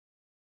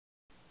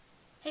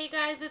Hey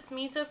guys, it's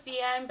me,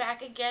 Sophia. I'm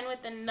back again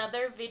with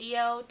another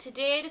video.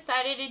 Today I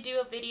decided to do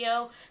a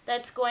video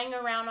that's going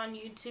around on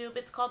YouTube.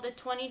 It's called the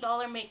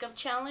 $20 Makeup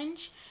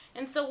Challenge.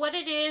 And so what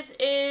it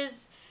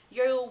is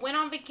you went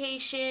on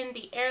vacation,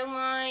 the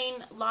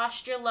airline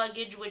lost your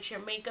luggage, which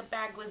your makeup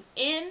bag was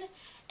in,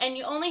 and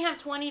you only have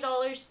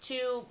 $20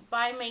 to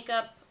buy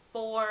makeup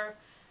for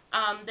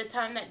the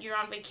time that you're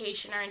on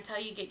vacation or until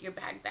you get your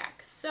bag back.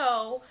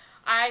 So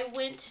I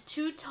went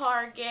to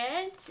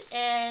Target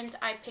and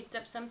I picked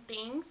up some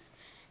things,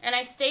 and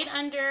I stayed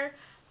under,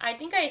 I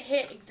think I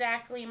hit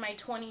exactly my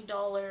 $20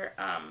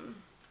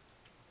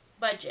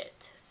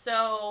 budget.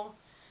 So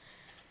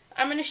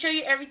I'm going to show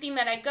you everything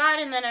that I got,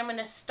 and then I'm going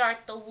to start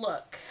the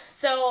look.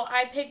 So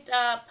I picked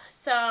up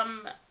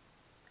some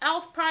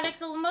e.l.f. products,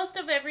 so most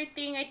of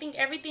everything, I think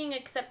everything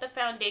except the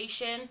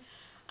foundation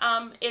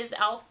is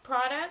e.l.f.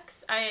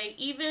 products. I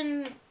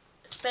even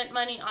spent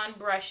money on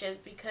brushes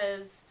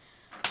because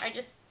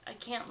I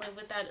can't live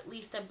without at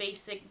least a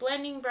basic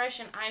blending brush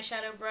and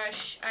eyeshadow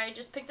brush. I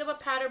just picked up a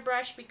powder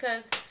brush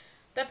because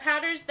the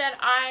powders that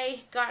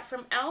I got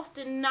from e.l.f.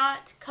 did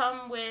not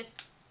come with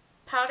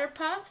powder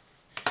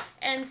puffs,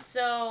 and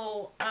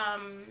so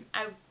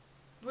I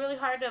really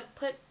hard to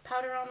put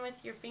powder on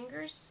with your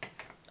fingers,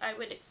 I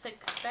would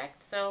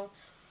expect. So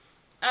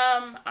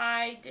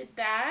I did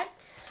that.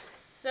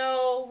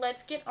 So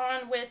let's get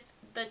on with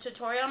the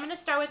tutorial. I'm going to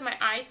start with my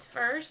eyes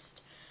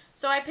first.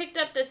 So I picked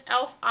up this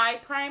e.l.f. eye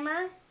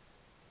primer,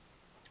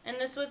 and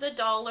this was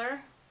 $1.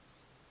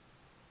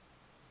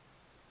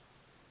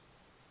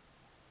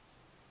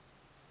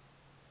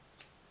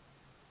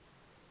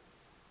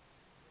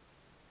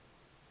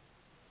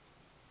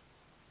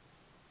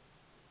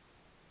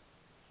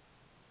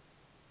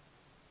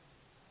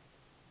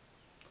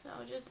 So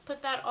just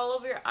put that all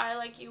over your eye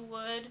like you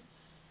would.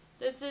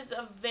 This is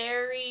a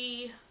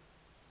very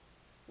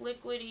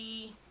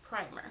liquidy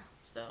primer,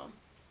 so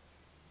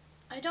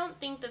I don't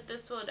think that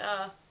this would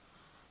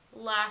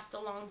last a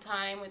long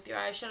time with your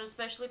eyeshadow,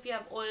 especially if you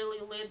have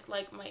oily lids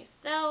like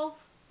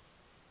myself.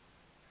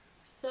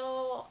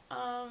 So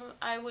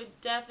I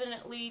would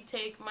definitely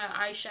take my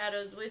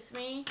eyeshadows with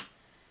me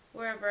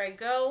wherever I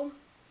go,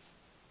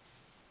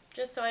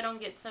 just so I don't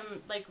get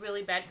some like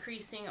really bad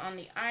creasing on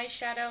the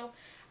eyeshadow.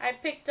 I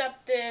picked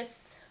up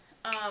this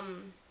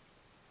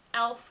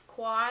e.l.f.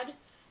 quad.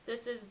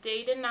 This is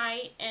day to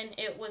night, and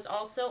it was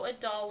also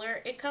 $1.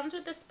 It comes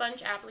with a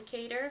sponge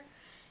applicator,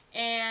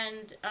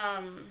 and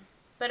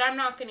but I'm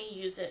not going to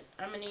use it.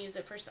 I'm going to use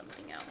it for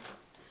something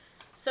else.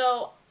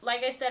 So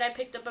like I said, I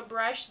picked up a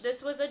brush.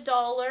 This was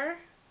 $1,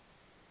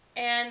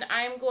 and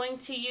I'm going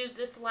to use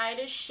this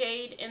lightest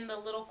shade in the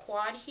little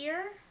quad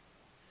here,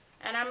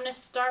 and I'm going to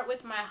start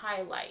with my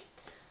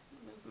highlight.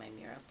 Move my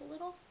mirror up a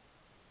little.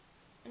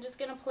 I'm just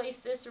going to place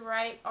this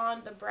right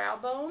on the brow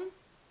bone,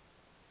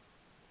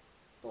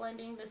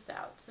 blending this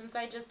out. Since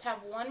I just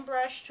have one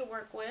brush to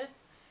work with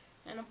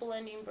and a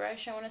blending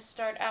brush, I want to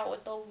start out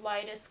with the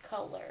lightest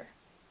color.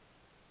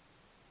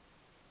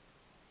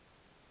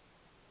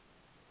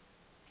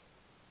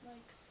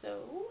 Like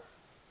so.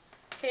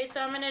 Okay,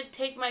 so I'm going to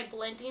take my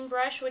blending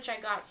brush, which I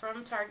got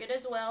from Target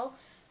as well.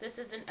 This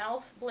is an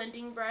e.l.f.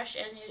 blending brush,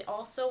 and it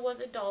also was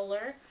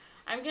 $1.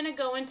 I'm going to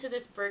go into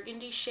this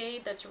burgundy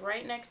shade that's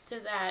right next to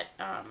that,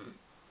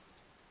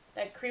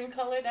 that cream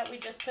color that we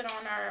just put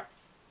on our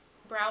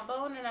brow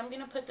bone, and I'm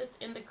going to put this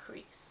in the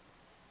crease.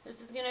 This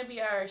is going to be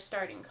our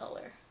starting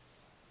color.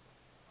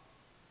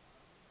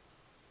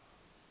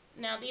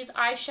 Now these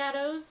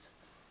eyeshadows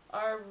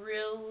are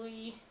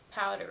really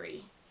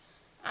powdery.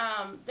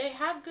 They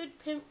have good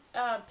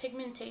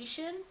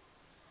pigmentation,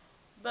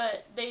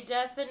 but they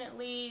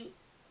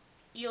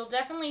you'll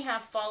definitely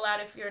have fallout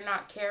if you're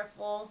not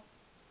careful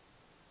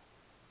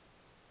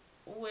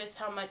with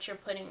how much you're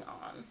putting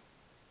on.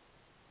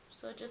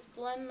 So just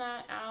blend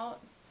that out.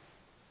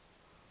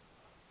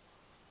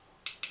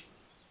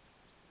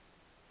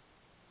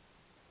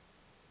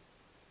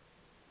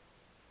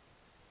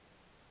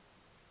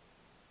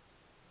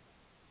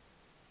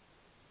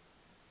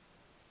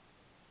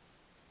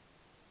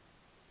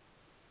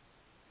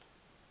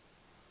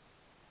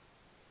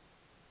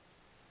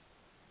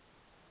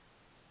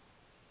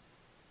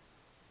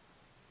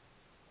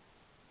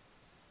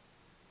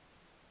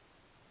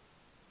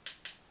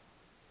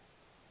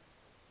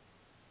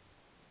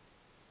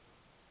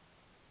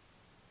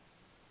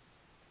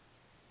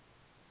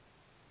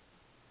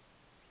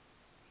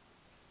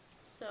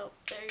 So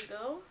there you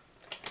go.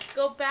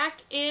 Go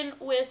back in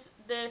with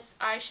this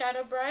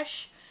eyeshadow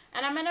brush,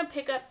 and I'm going to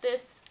pick up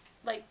this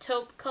like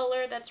taupe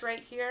color that's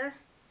right here,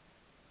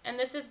 and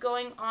this is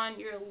going on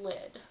your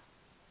lid.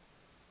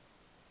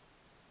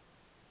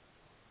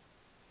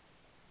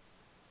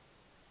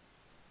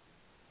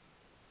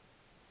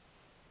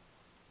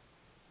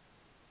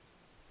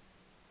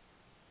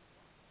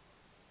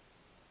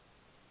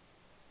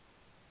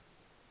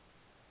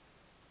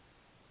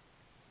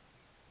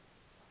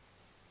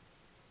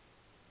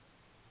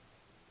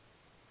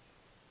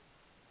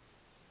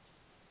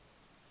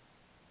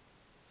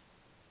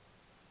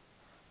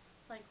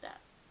 Like that.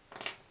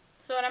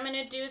 So what I'm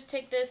going to do is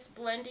take this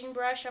blending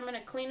brush. I'm going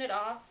to clean it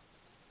off.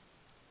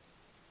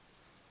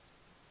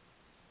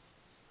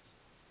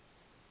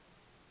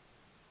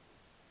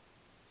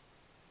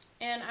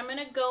 And I'm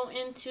going to go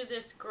into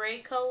this gray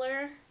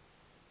color.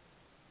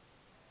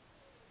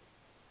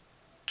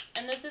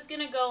 And this is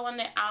going to go on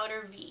the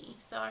outer V.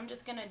 So I'm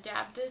just going to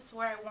dab this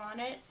where I want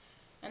it.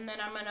 And then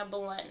I'm going to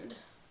blend.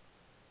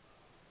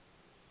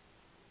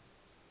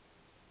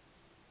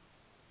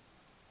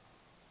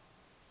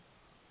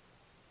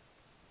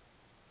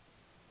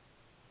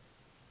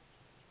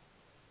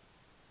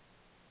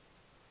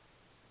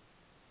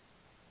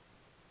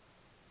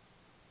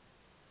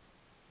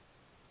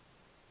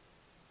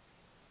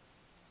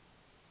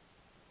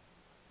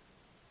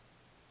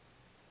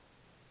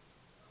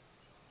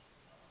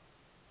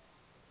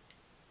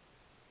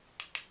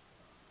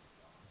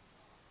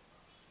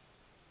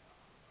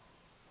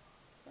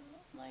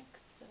 Like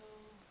so.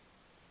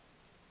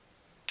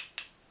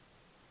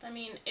 I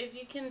mean, if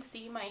you can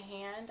see my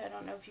hand, I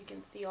don't know if you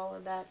can see all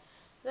of that.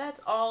 That's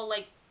all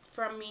like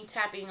from me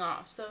tapping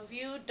off. So if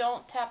you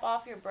don't tap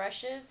off your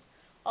brushes,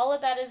 all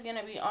of that is going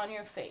to be on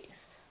your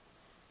face.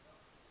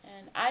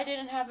 And I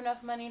didn't have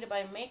enough money to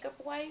buy makeup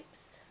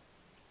wipes.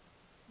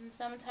 And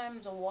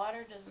sometimes the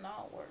water does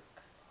not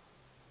work.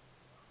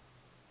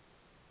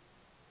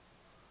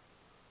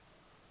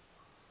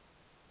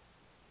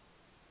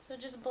 So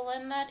just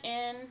blend that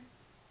in.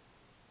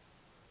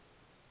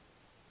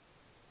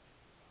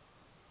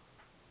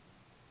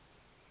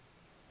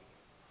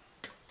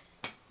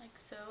 Like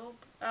so.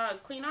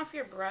 Clean off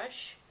your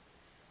brush.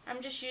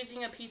 I'm just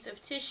using a piece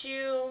of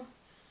tissue.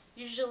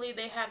 Usually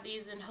they have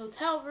these in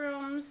hotel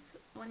rooms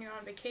when you're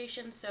on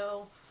vacation,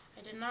 so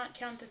I did not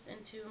count this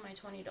into my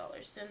 $20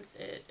 since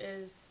it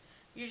is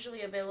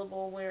usually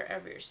available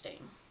wherever you're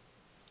staying.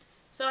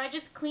 So I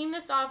just clean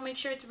this off, make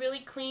sure it's really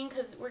clean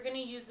because we're going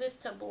to use this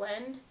to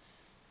blend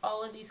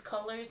all of these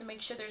colors and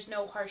make sure there's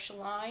no harsh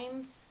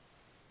lines.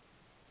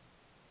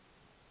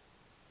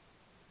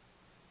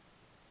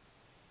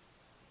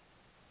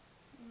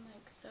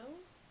 Like so.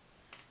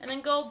 And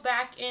then go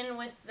back in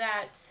with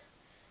that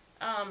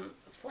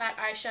flat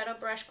eyeshadow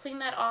brush, clean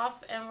that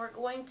off, and we're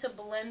going to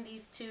blend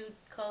these two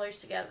colors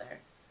together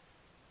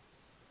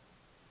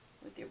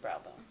with your brow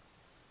bone.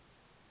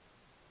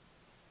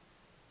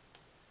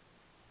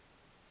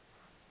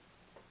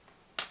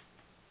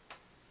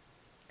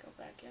 Go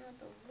back in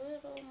with a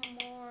little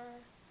more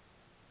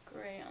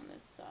gray on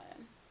this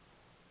side.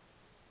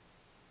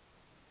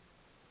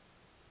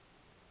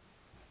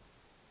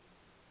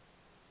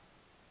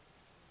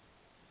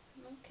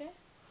 Okay,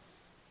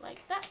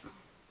 like that.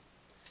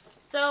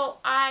 So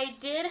I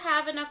did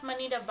have enough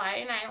money to buy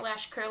an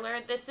eyelash curler.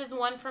 This is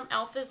one from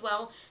e.l.f. as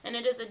well, and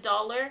it is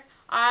 $1.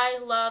 I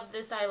love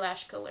this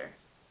eyelash curler.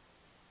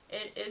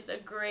 It is a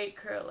great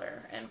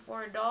curler, and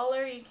for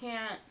 $1 you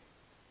can't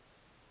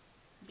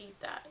beat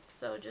that.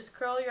 So just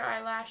curl your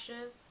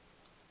eyelashes.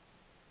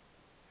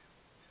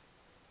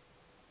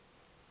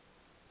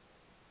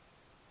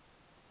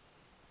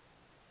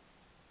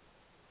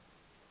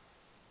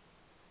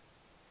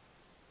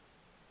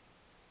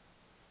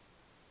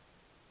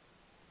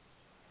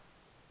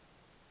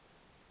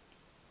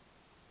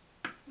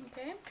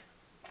 Okay.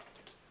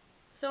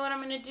 So what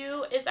I'm going to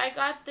do is I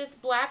got this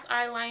black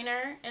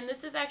eyeliner, and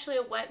this is actually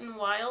a Wet n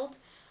Wild.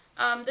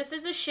 This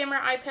is a shimmer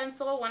eye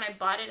pencil. When I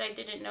bought it, I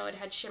didn't know it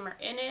had shimmer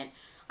in it.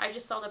 I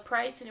just saw the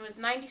price, and it was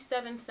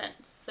 97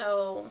 cents.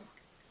 So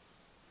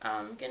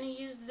I'm going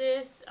to use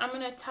this. I'm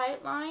going to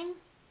tight line.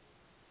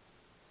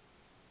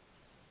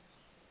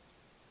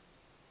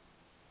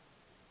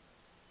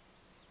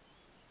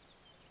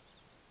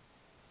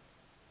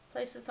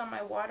 Place this on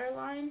my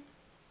waterline.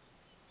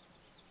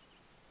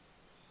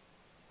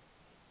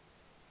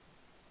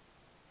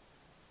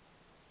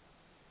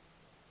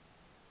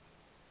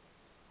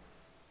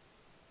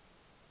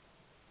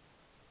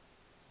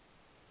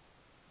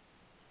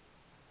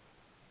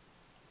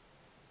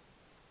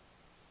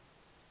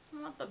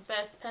 Not the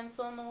best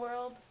pencil in the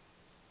world.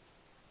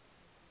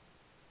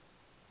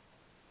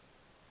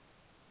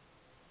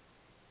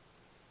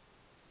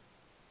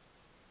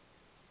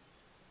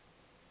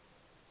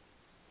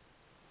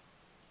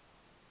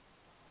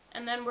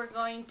 And then we're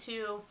going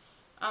to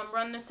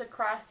run this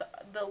across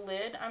the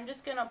lid. I'm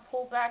just going to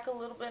pull back a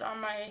little bit on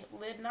my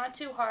lid, not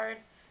too hard.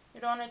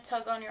 You don't want to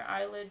tug on your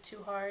eyelid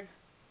too hard.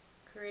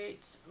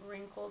 Creates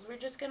wrinkles. We're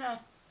just going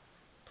to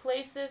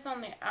place this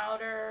on the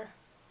outer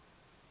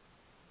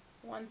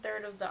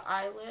 1/3 of the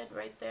eyelid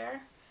right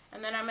there.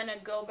 And then I'm going to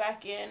go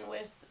back in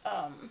with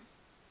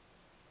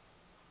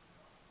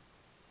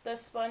the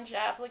sponge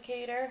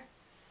applicator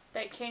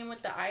that came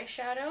with the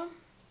eyeshadow.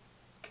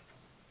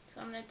 So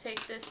I'm going to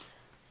take this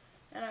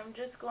and I'm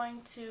just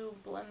going to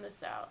blend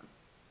this out.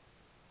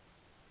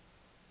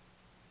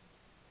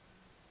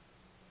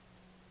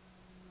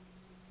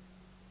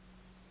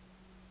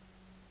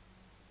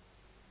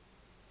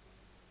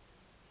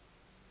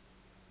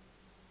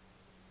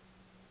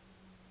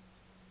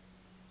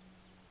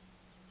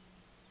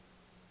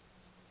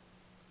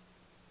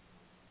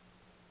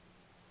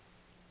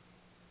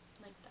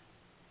 Like that.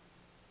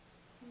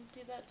 Do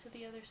that to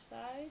the other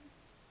side.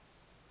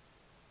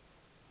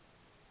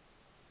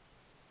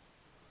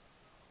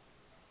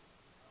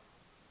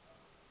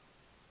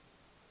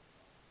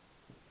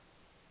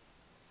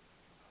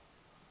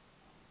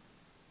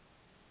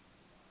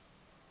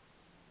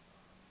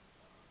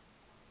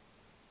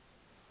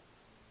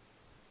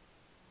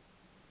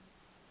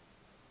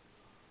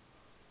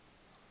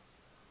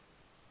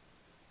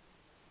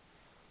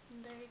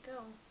 And there you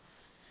go.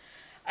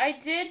 I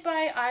did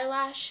buy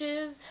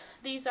eyelashes.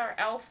 These are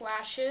e.l.f.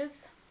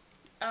 lashes.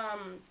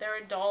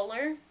 They're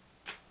 $1.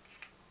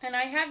 And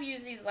I have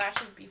used these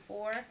lashes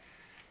before.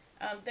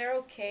 They're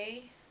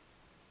okay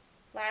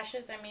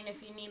lashes. I mean,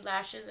 if you need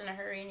lashes in a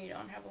hurry and you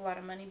don't have a lot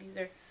of money, these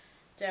are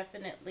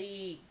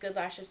definitely good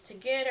lashes to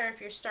get. Or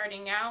if you're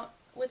starting out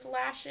with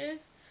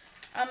lashes.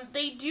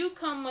 They do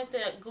come with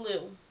a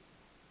glue.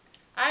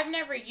 I've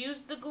never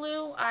used the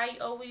glue. I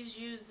always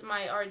use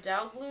my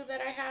Ardell glue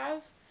that I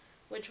have,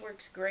 which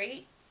works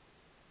great.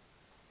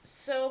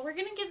 So we're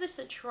going to give this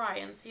a try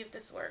and see if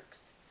this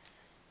works.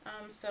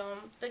 So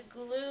the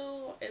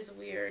glue is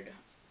weird.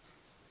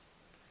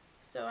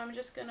 So I'm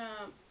just going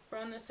to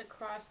run this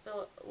across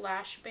the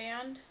lash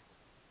band.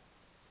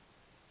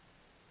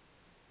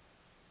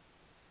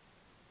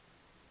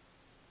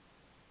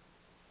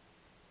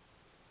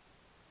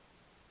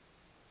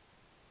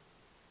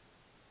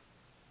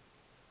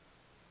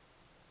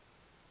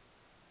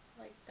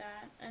 Like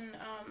that. And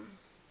I'm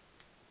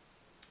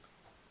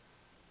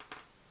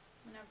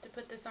going to have to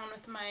put this on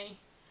with my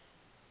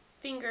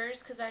fingers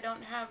because I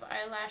don't have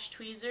eyelash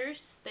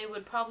tweezers. They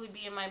would probably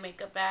be in my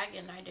makeup bag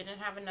and I didn't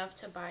have enough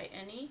to buy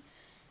any.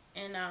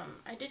 And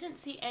I didn't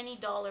see any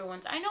dollar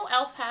ones. I know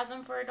e.l.f. has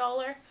them for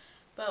 $1,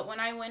 but when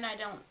I went, I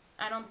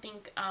don't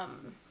think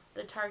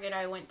the Target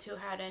I went to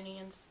had any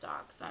in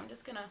stock. So I'm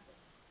just gonna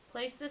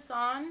place this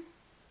on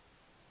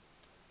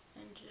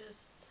and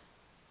just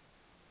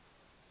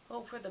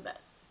hope for the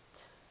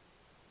best.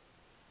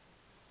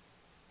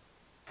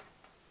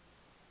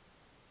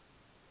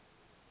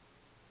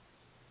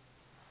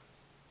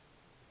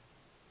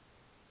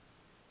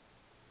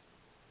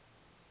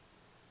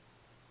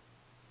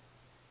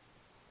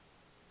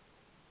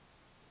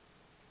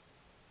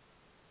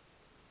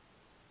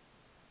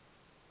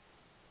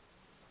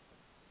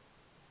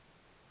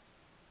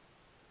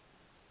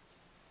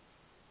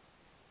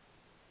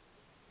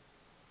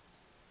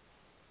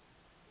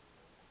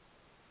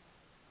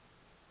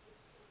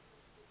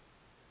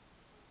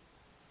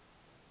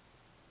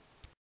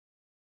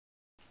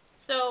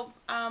 So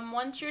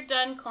once you're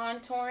done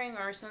contouring,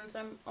 or since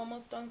I'm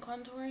almost done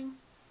contouring,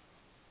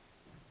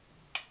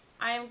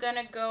 I am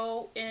gonna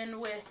go in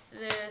with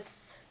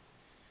this.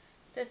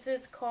 This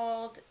is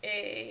called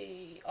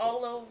a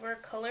all over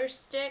color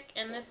stick,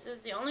 and this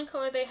is the only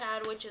color they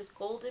had, which is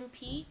golden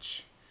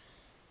peach.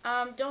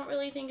 Don't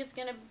really think it's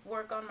gonna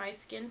work on my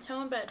skin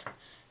tone, but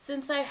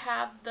since I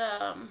have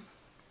the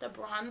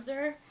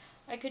bronzer,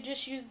 I could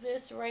just use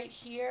this right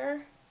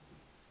here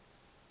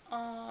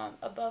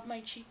above my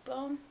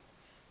cheekbone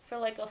for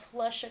like a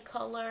flush of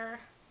color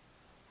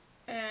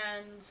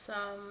and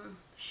some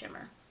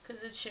shimmer,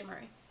 because it's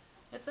shimmery.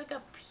 It's like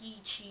a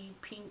peachy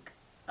pink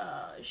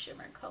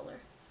shimmer color.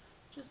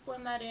 Just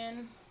blend that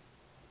in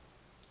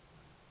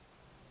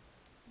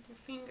with your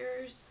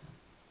fingers.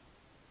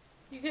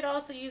 You could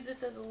also use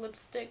this as a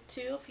lipstick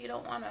too if you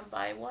don't want to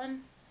buy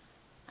one.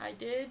 I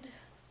did.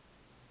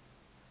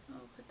 So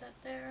I'll put that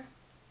there.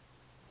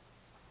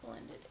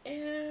 Blend it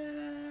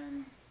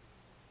in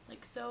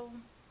like so.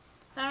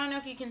 So I don't know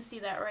if you can see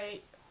that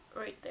right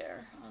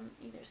there on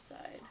either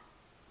side.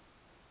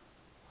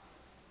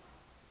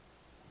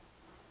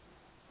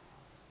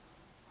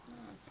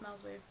 Oh, it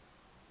smells weird.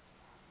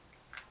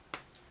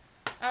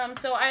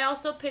 So I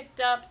also picked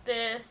up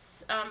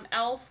this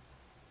e.l.f.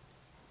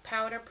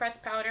 powder,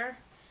 pressed powder,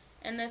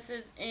 and this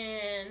is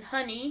in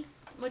honey,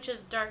 which is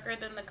darker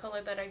than the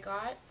color that I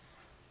got,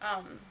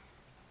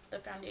 the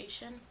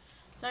foundation.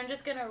 So I'm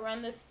just gonna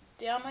run this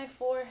down my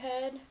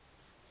forehead,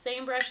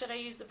 same brush that I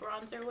used the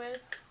bronzer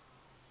with,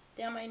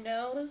 down my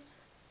nose,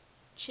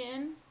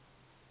 chin,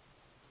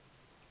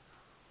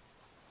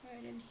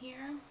 right in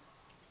here,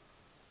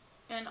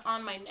 and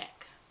on my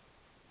neck.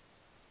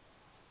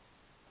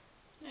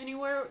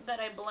 Anywhere that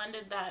I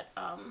blended that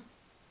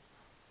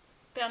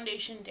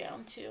foundation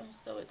down to,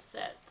 so it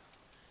sets.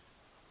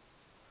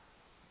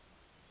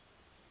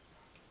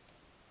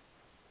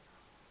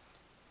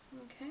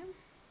 Okay.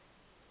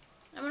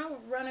 I'm going to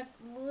run a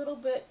little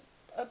bit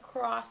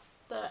across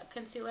the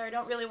concealer. I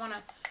don't really want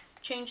to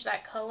change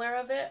that color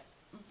of it,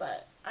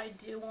 but I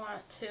do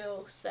want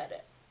to set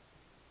it.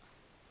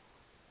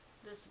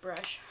 This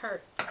brush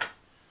hurts.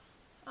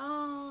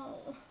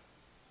 Oh.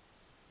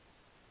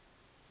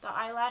 The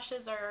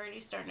eyelashes are already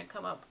starting to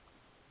come up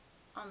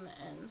on the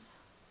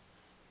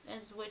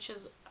ends, which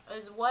is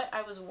what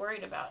I was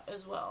worried about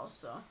as well.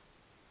 So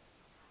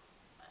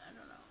I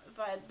don't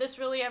know if this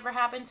really ever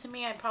happened to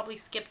me, I'd probably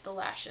skip the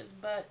lashes,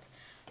 but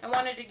I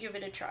wanted to give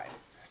it a try.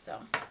 So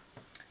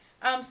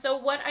so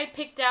what I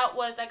picked out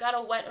was I got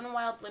a Wet n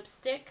Wild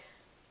lipstick.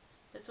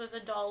 This was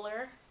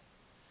 $1,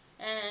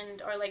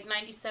 and or like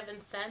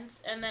 97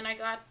 cents. And then I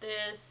got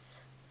this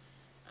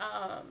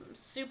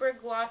super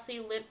glossy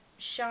lip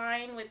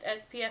shine with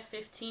SPF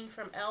 15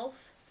 from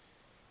e.l.f.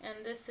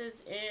 And this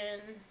is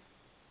in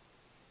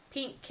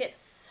Pink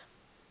Kiss.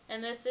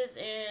 And this is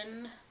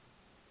in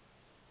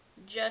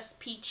Just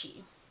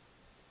Peachy.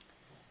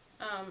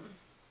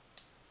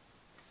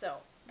 So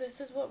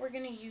this is what we're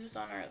going to use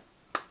on our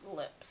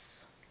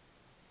lips.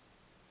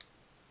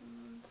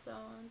 So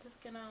I'm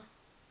just going to...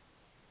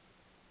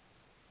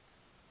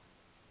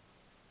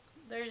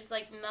 There's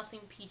like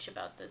nothing peach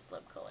about this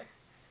lip color.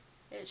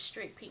 It's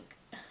straight pink.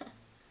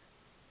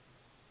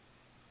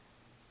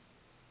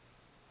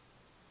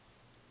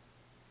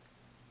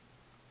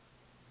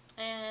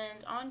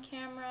 And on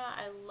camera,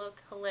 I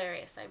look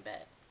hilarious, I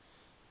bet.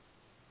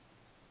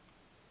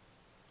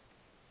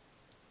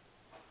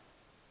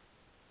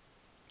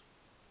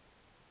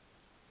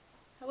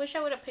 I wish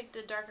I would have picked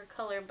a darker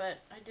color, but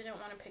I didn't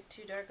want to pick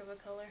too dark of a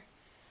color.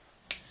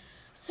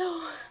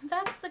 So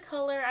that's the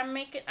color. I'm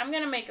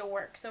gonna make it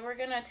work. So we're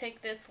gonna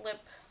take this lip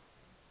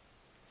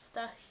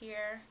stuff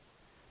here,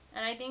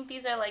 and I think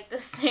these are like the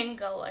same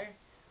color.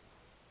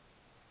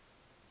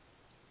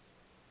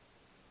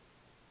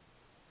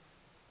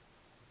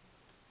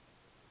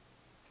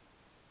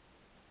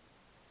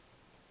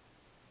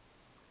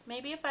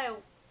 Maybe if I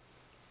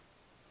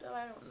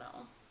don't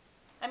know.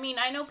 I mean,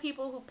 I know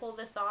people who pull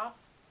this off.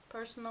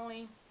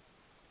 Personally,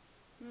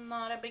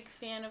 not a big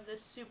fan of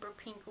this super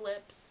pink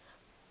lips.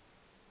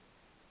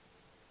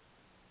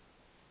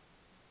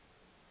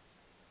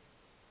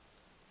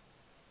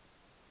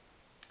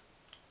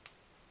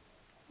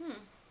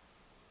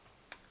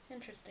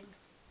 Interesting.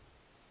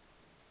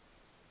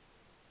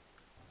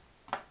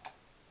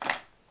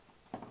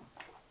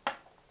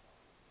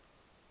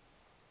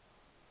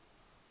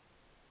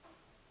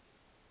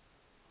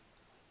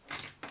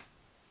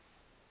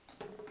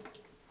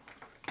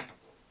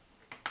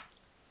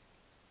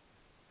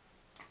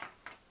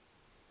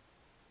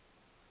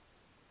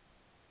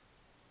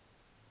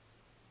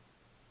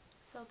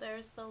 So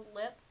there's the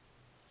lip.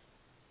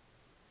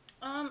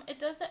 It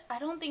doesn't, I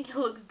don't think it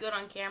looks good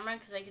on camera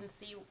because I can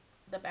see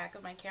the back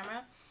of my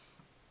camera.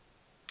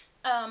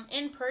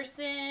 In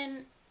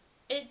person,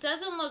 it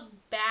doesn't look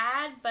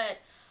bad, but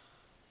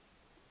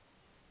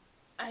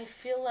I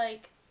feel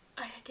like,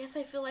 I guess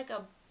I feel like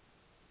a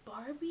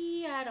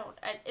Barbie.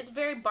 It's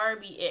very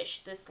Barbie-ish,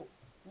 this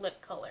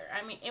lip color.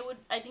 I mean,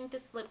 I think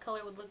this lip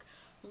color would look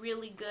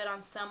really good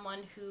on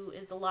someone who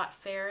is a lot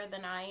fairer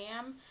than I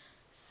am.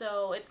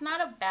 So it's not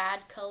a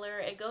bad color.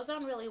 It goes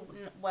on really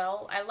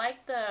well. I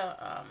like the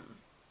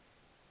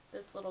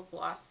this little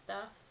gloss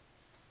stuff,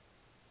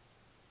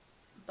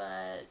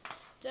 but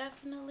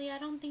definitely I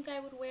don't think I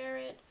would wear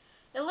it.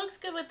 It looks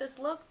good with this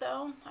look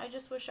though. I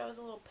just wish I was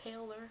a little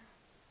paler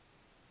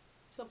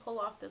to pull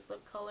off this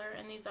lip color,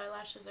 and these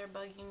eyelashes are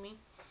bugging me.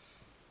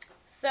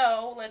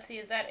 So let's see,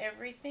 is that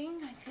everything?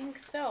 I think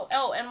so.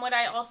 Oh, and what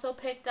I also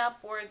picked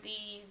up were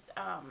these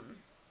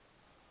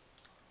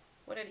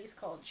what are these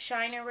called?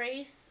 Shine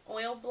Erase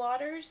oil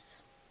blotters.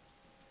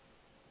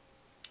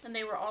 And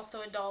they were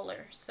also $1.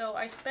 So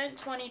I spent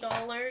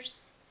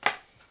 $20,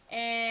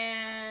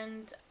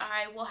 and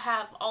I will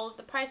have all of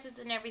the prices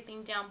and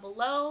everything down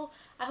below.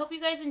 I hope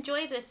you guys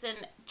enjoy this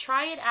and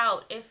try it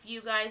out if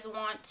you guys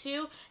want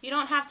to. You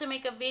don't have to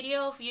make a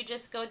video. If you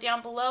just go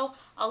down below,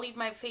 I'll leave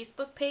my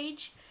Facebook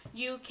page.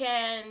 You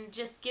can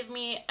just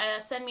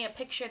send me a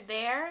picture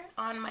there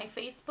on my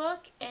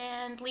Facebook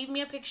and leave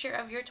me a picture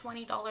of your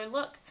 $20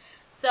 look.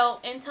 So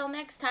until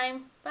next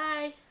time,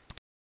 bye.